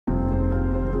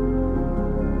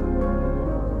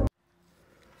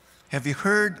Have you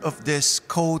heard of this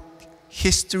quote,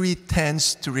 history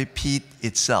tends to repeat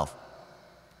itself?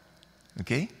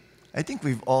 Okay? I think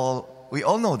we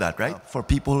all know that, right? For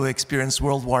people who experienced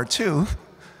World War II,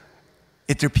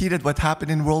 it repeated what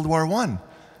happened in World War I.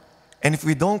 And if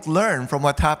we don't learn from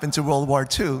what happened to World War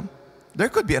II, there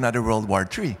could be another World War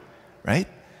III, right?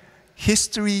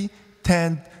 History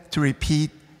tends to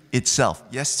repeat itself.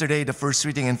 Yesterday, the first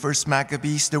reading in 1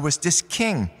 Maccabees, there was this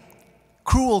king,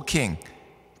 cruel king,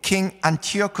 King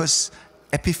Antiochus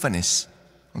Epiphanes,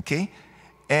 okay?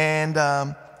 And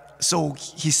so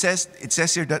it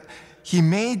says here that he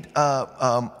made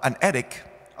an edict,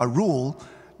 a rule,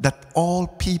 that all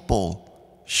people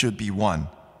should be one.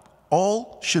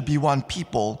 All should be one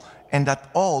people, and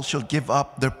that all should give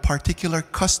up their particular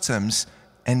customs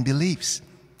and beliefs.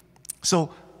 So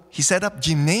he set up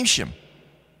gymnasium,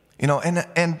 you know,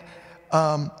 and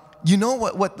you know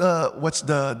what's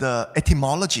the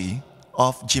etymology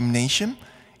of gymnasium?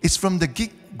 It's from the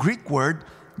Greek word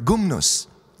gymnos,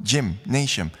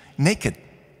 gymnasium, naked,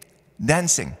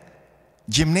 dancing.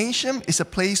 Gymnasium is a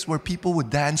place where people would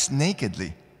dance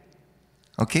nakedly.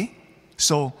 Okay?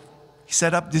 So he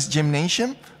set up this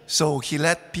gymnasium, so he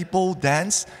let people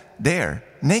dance there,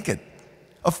 naked.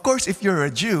 Of course, if you're a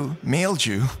Jew, male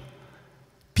Jew,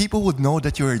 people would know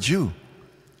that you're a Jew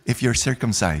if you're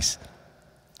circumcised.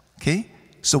 Okay?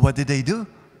 So what did they do?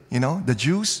 You know, the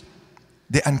Jews,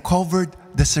 they uncovered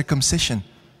the circumcision.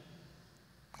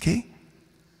 Okay?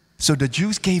 So the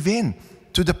Jews gave in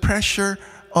to the pressure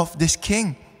of this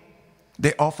king.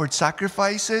 They offered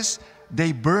sacrifices.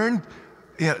 They burned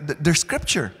their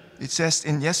scripture. It says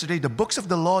in yesterday, the books of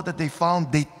the law that they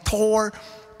found, they tore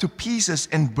to pieces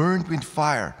and burned with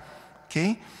fire.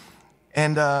 Okay?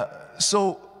 And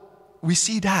so we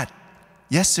see that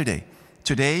yesterday.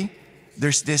 Today,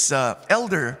 there's this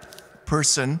elder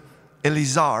person,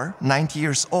 Eleazar, 90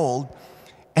 years old,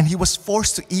 and he was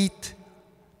forced to eat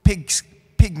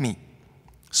pig meat,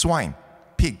 swine,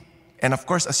 pig. And of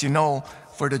course, as you know,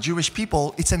 for the Jewish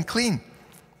people, it's unclean.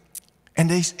 And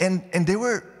they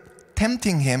were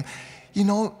tempting him, you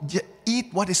know,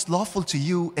 eat what is lawful to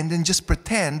you and then just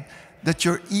pretend that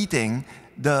you're eating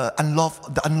the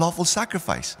unlawful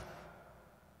sacrifice.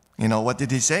 You know, what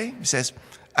did he say? He says,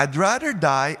 I'd rather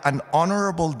die an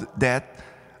honorable death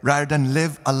rather than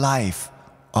live a life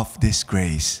of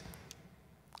disgrace.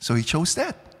 So he chose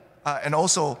that. And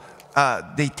also,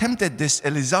 they tempted this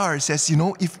Eleazar. Says, you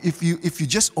know, if you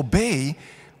just obey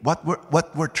what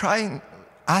we're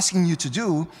asking you to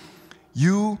do,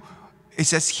 it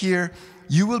says here,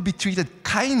 you will be treated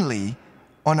kindly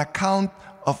on account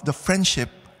of the friendship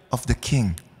of the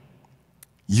king.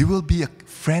 You will be a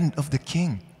friend of the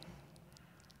king.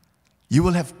 You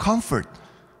will have comfort.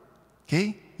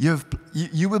 Okay?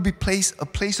 You will be placed a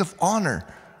place of honor,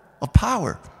 of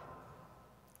power.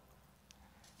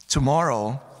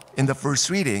 Tomorrow, in the first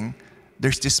reading,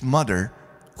 there's this mother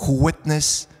who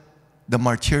witnessed the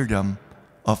martyrdom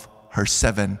of her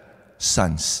 7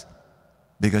 sons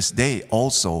because they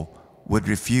also would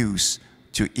refuse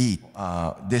to eat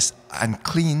this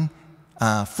unclean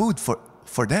food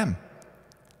for them.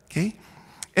 Okay?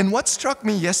 And what struck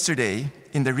me yesterday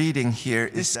in the reading here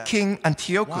is King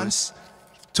Antiochus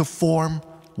to form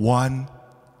one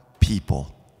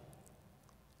people.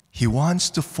 He wants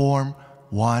to form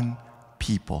one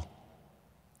people.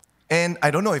 And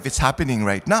I don't know if it's happening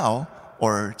right now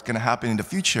or it's going to happen in the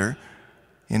future.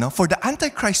 You know, for the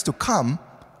Antichrist to come,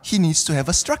 he needs to have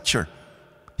a structure.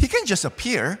 He can't just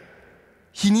appear.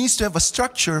 He needs to have a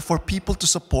structure for people to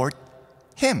support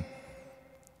him.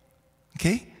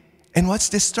 Okay? And what's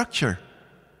this structure?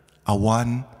 A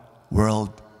one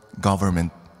world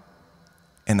government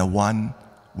and a one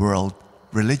world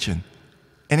religion.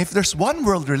 And if there's one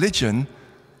world religion,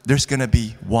 there's going to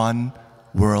be one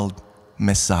world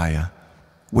Messiah,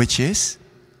 which is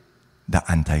the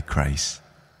Antichrist.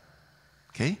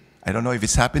 Okay? I don't know if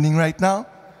it's happening right now.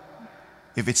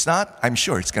 If it's not, I'm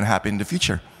sure it's going to happen in the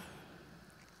future.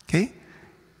 Okay?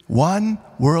 One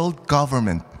world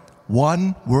government,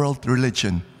 one world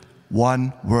religion,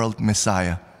 one world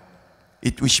Messiah.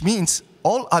 Which means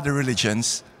all other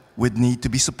religions would need to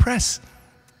be suppressed,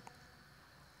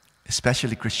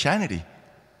 especially Christianity.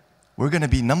 We're going to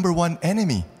be #1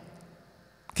 enemy.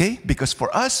 Okay? Because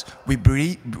for us, we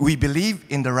believe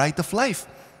in the right of life.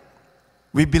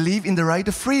 We believe in the right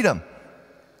of freedom.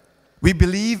 We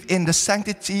believe in the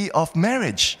sanctity of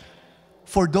marriage.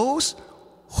 For those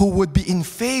who would be in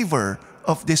favor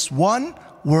of this one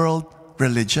world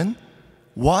religion,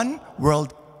 one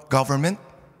world government,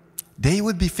 they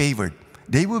would be favored.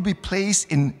 They will be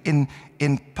placed in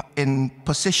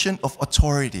position of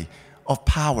authority, of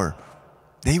power.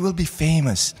 They will be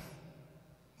famous.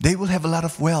 They will have a lot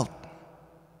of wealth.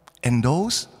 And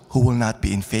those who will not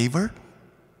be in favor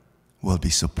will be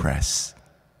suppressed,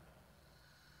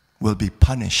 will be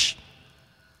punished,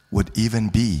 would even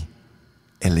be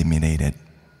eliminated.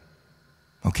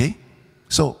 Okay?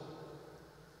 So,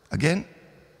 again,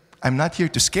 I'm not here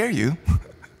to scare you.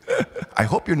 I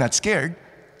hope you're not scared.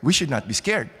 We should not be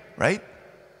scared, right?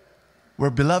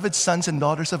 We're beloved sons and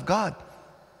daughters of God.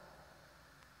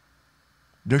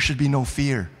 There should be no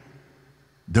fear.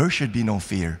 There should be no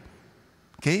fear.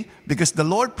 Okay? Because the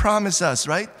Lord promised us,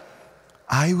 right?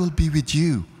 I will be with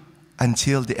you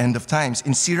until the end of times.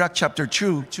 In Sirach chapter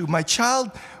 2, my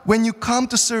child, when you come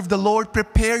to serve the Lord,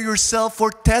 prepare yourself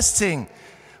for testing,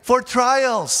 for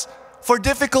trials, for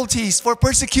difficulties, for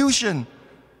persecution.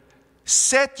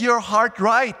 Set your heart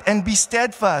right and be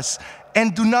steadfast,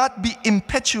 and do not be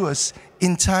impetuous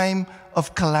in time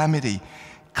of calamity.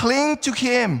 Cling to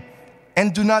Him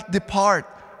and do not depart,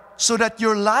 so that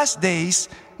your last days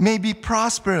may be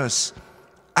prosperous.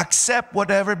 Accept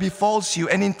whatever befalls you,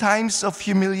 and in times of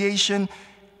humiliation,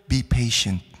 be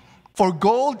patient. For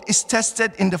gold is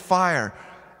tested in the fire,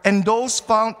 and those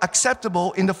found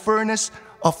acceptable in the furnace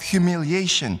of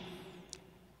humiliation.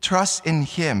 Trust in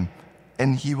Him,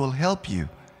 and He will help you.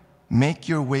 Make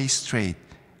your way straight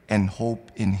and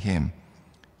hope in Him.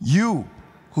 You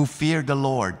who fear the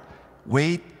Lord,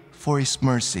 wait for His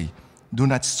mercy. Do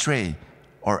not stray,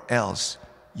 or else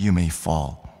you may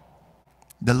fall.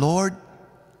 The Lord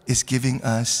is giving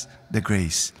us the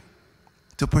grace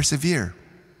to persevere.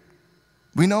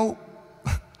 We know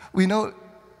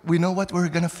what we're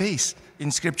going to face.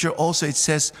 In Scripture also it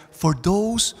says, for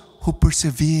those who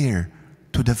persevere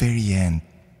to the very end,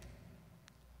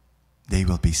 they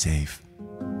will be saved.